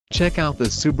Check out the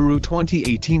Subaru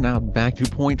 2018 Outback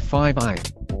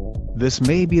 2.5i. This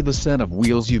may be the set of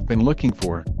wheels you've been looking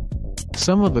for.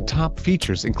 Some of the top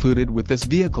features included with this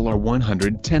vehicle are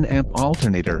 110 amp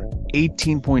alternator,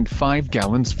 18.5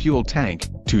 gallons fuel tank,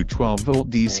 two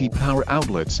 12-volt DC power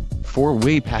outlets,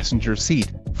 4-way passenger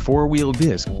seat, 4-wheel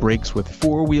disc brakes with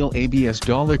 4-wheel ABS,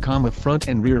 front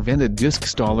and rear vented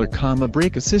discs,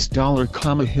 brake assist,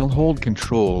 hill hold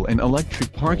control and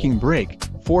electric parking brake,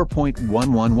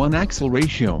 4.111 axle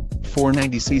ratio,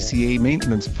 490cc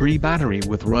maintenance-free battery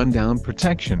with rundown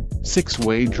protection,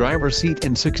 6-way driver seat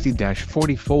and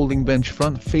 60-40 folding bench,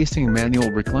 front-facing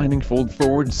manual reclining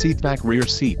fold-forward seat, back rear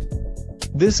seat.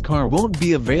 This car won't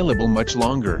be available much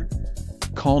longer.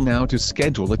 Call now to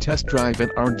schedule a test drive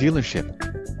at our dealership.